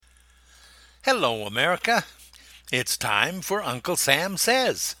Hello, America. It's time for Uncle Sam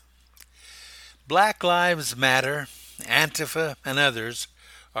Says. Black Lives Matter, Antifa, and others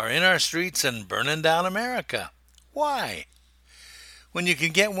are in our streets and burning down America. Why? When you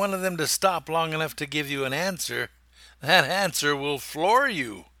can get one of them to stop long enough to give you an answer, that answer will floor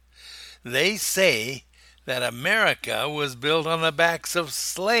you. They say that America was built on the backs of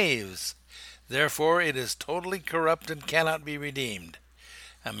slaves. Therefore, it is totally corrupt and cannot be redeemed.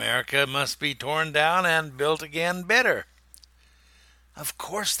 America must be torn down and built again better. Of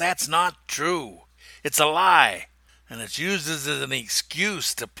course, that's not true. It's a lie, and it's used as an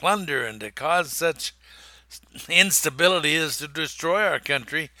excuse to plunder and to cause such instability as to destroy our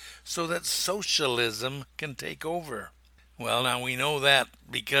country so that socialism can take over. Well, now we know that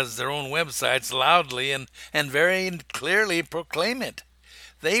because their own websites loudly and very clearly proclaim it.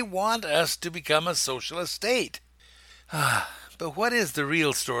 They want us to become a socialist state. But what is the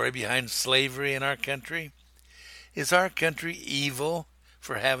real story behind slavery in our country? Is our country evil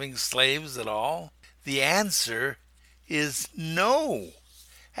for having slaves at all? The answer is no.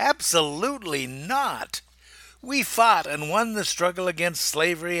 Absolutely not. We fought and won the struggle against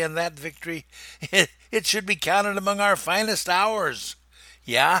slavery, and that victory, it should be counted among our finest hours.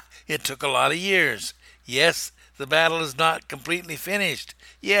 Yeah, it took a lot of years. Yes, the battle is not completely finished.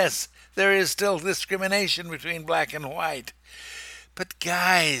 Yes, there is still discrimination between black and white. But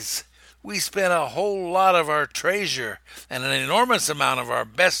guys, we spent a whole lot of our treasure and an enormous amount of our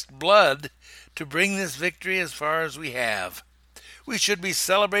best blood to bring this victory as far as we have. We should be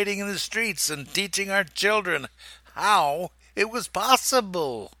celebrating in the streets and teaching our children how it was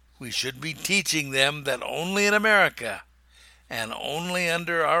possible. We should be teaching them that only in America and only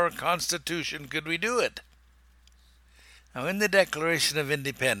under our Constitution could we do it. Now, in the Declaration of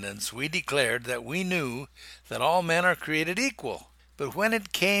Independence, we declared that we knew that all men are created equal. But when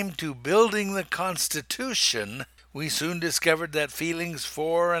it came to building the Constitution, we soon discovered that feelings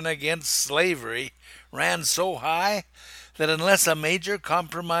for and against slavery ran so high that unless a major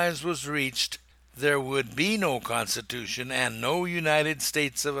compromise was reached, there would be no Constitution and no United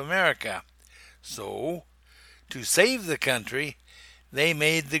States of America. So, to save the country, they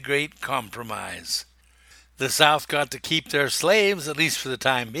made the great compromise. The South got to keep their slaves, at least for the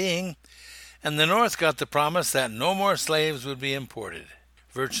time being, and the North got the promise that no more slaves would be imported.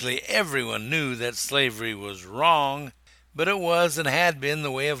 Virtually everyone knew that slavery was wrong, but it was and had been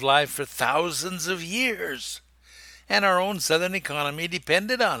the way of life for thousands of years. And our own Southern economy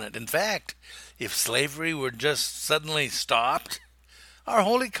depended on it. In fact, if slavery were just suddenly stopped, our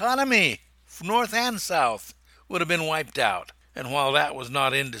whole economy, North and South, would have been wiped out. And while that was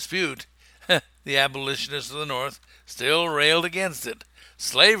not in dispute, the abolitionists of the North still railed against it.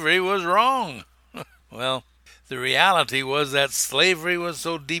 Slavery was wrong. Well, the reality was that slavery was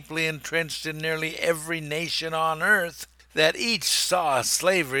so deeply entrenched in nearly every nation on earth that each saw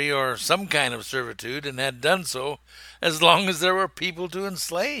slavery or some kind of servitude and had done so as long as there were people to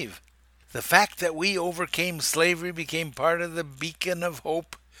enslave. The fact that we overcame slavery became part of the beacon of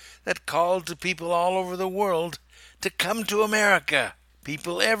hope that called to people all over the world to come to America.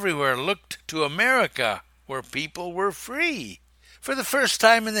 People everywhere looked to America, where people were free. For the first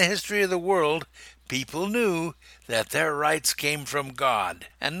time in the history of the world, people knew that their rights came from God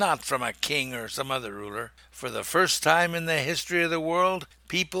and not from a king or some other ruler. For the first time in the history of the world,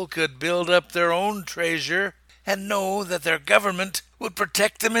 people could build up their own treasure and know that their government would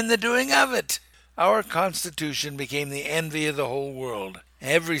protect them in the doing of it. Our Constitution became the envy of the whole world.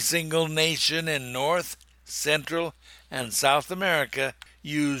 Every single nation in North, Central, and South America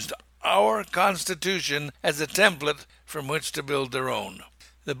used our Constitution as a template from which to build their own.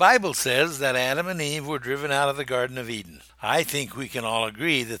 The Bible says that Adam and Eve were driven out of the Garden of Eden. I think we can all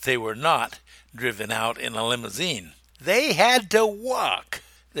agree that they were not driven out in a limousine. They had to walk.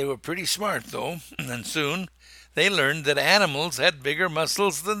 They were pretty smart, though, and soon they learned that animals had bigger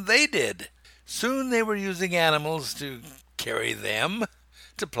muscles than they did. Soon they were using animals to carry them,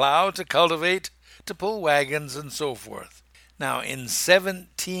 to plow, to cultivate, to pull wagons, and so forth. Now, in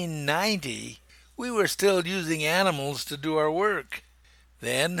 1790, we were still using animals to do our work.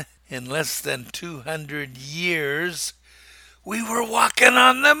 Then, in less than 200 years, we were walking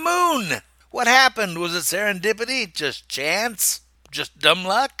on the moon. What happened? Was it serendipity? Just chance? Just dumb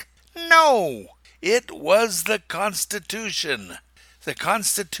luck? No! It was the Constitution. The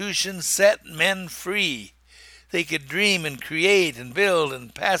Constitution set men free. They could dream and create and build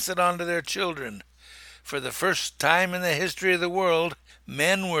and pass it on to their children. For the first time in the history of the world,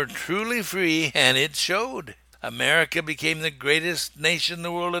 men were truly free, and it showed. America became the greatest nation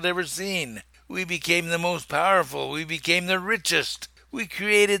the world had ever seen. We became the most powerful. We became the richest. We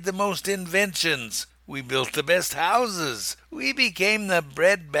created the most inventions. We built the best houses. We became the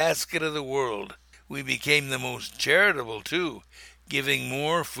breadbasket of the world. We became the most charitable, too, giving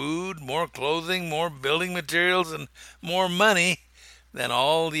more food, more clothing, more building materials, and more money than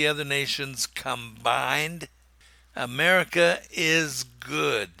all the other nations combined. America is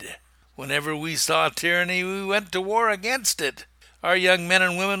good. Whenever we saw tyranny, we went to war against it. Our young men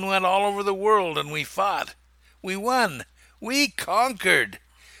and women went all over the world and we fought. We won. We conquered.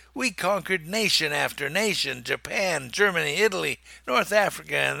 We conquered nation after nation, Japan, Germany, Italy, North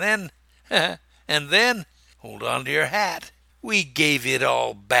Africa, and then, hold on to your hat, we gave it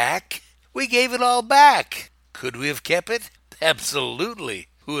all back. We gave it all back. Could we have kept it? Absolutely.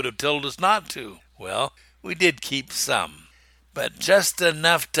 Who would have told us not to? Well, we did keep some, but just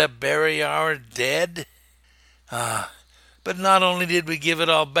enough to bury our dead. But not only did we give it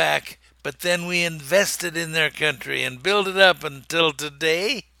all back, but then we invested in their country and built it up until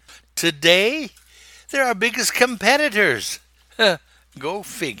today. Today, they're our biggest competitors. Go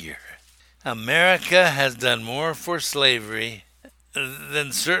figure. America has done more for slavery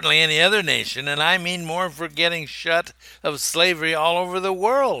than certainly any other nation, and I mean more for getting shut of slavery all over the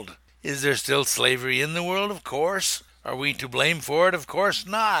world. Is there still slavery in the world? Of course. Are we to blame for it? Of course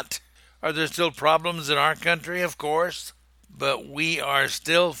not. Are there still problems in our country? Of course. But we are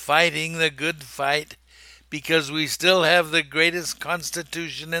still fighting the good fight because we still have the greatest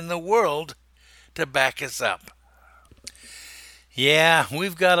constitution in the world to back us up. Yeah,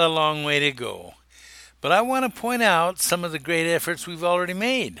 we've got a long way to go. But I want to point out some of the great efforts we've already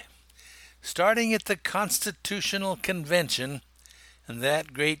made. Starting at the Constitutional Convention and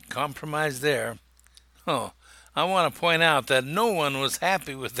that great compromise there. I want to point out that no one was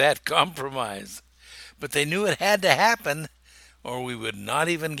happy with that compromise. But they knew it had to happen, or we would not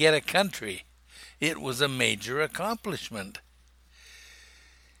even get a country. It was a major accomplishment.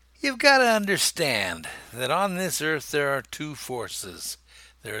 You've got to understand that on this earth there are two forces.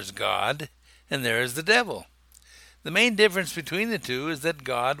 There is God and there is the devil. The main difference between the two is that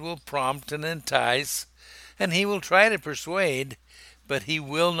God will prompt and entice, and he will try to persuade, but he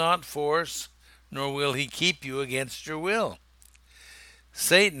will not force, nor will he keep you against your will.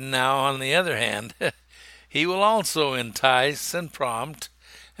 Satan, now, on the other hand, he will also entice and prompt,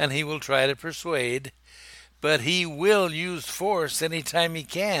 and he will try to persuade, but he will use force any time he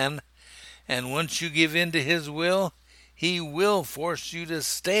can, and once you give in to his will, he will force you to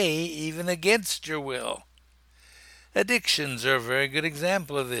stay even against your will. Addictions are a very good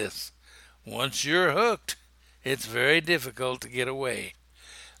example of this. Once you're hooked, it's very difficult to get away.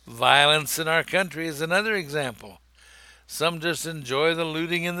 Violence in our country is another example. Some just enjoy the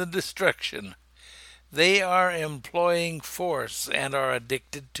looting and the destruction. They are employing force and are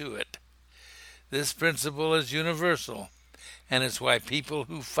addicted to it. This principle is universal, and it's why people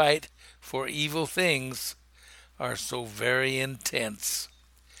who fight for evil things are so very intense.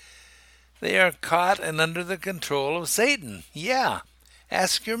 They are caught and under the control of Satan. Yeah,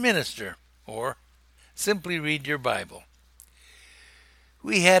 ask your minister, or simply read your Bible.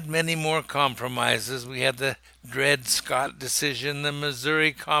 We had many more compromises. We had the Dred Scott decision, the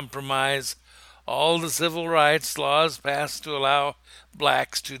Missouri Compromise, all the civil rights laws passed to allow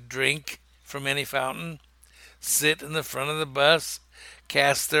blacks to drink from any fountain, sit in the front of the bus,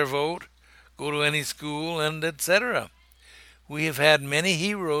 cast their vote, go to any school, and etc. We have had many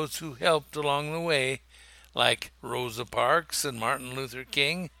heroes who helped along the way, like Rosa Parks and Martin Luther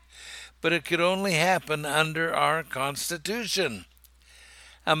King, but it could only happen under our Constitution.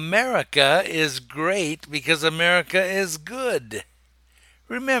 America is great because America is good.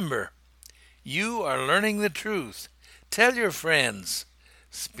 Remember, you are learning the truth. Tell your friends.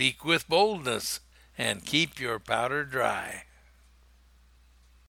 Speak with boldness and keep your powder dry.